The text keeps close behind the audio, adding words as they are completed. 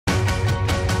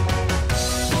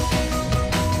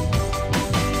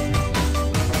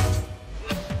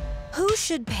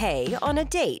should pay on a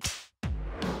date?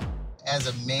 As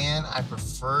a man, I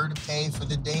prefer to pay for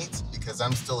the dates because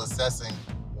I'm still assessing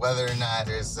whether or not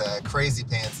there's crazy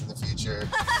pants in the future.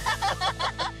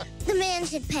 The man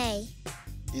should pay.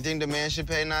 You think the man should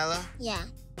pay, Nyla? Yeah.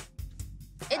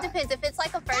 It depends. If it's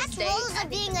like a first date, That's rules of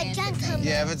being a gentleman.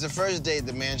 Yeah, if it's a first date,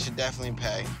 the man should definitely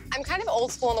pay. I'm kind of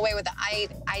old school in the way with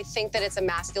I think that it's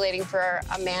emasculating for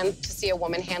a man to see a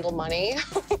woman handle money.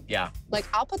 Yeah. Like,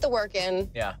 I'll put the work in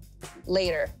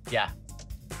later. Yeah.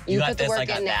 You got put the this, I work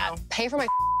got in now. that. Pay for my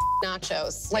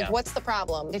nachos. Like, Yeah. what's the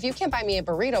problem? If you can't buy me a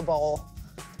burrito bowl,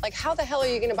 like, how the hell are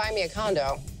you gonna buy me a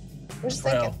condo? I'm just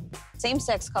thinking.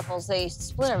 Same-sex couples, they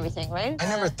split everything, right? I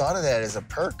never thought of that as a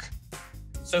perk.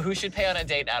 So who should pay on a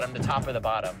date, Adam, the top or the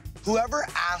bottom? Whoever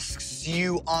asks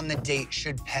you on the date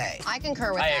should pay. I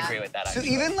concur with I that. agree with that, So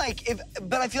actually. even like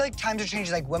but I feel like times are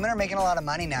changing. Like women are making a lot of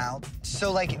money now.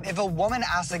 So like if a woman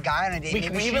asks a guy on a date, we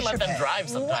maybe she even let should them pay. drive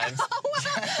sometimes.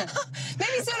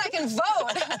 Maybe soon I can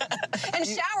vote and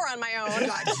shower on my own.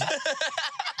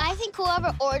 I think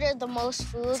whoever ordered the most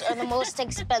food or the most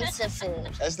expensive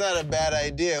food. That's not a bad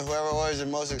idea. Whoever orders the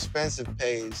most expensive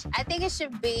pays. I think it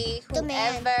should be The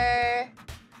man. whoever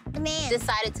The man.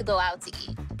 decided to go out to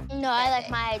eat. No, I like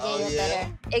my idea Oh, yeah?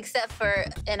 better. Except for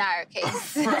in our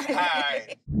case. All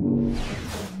right.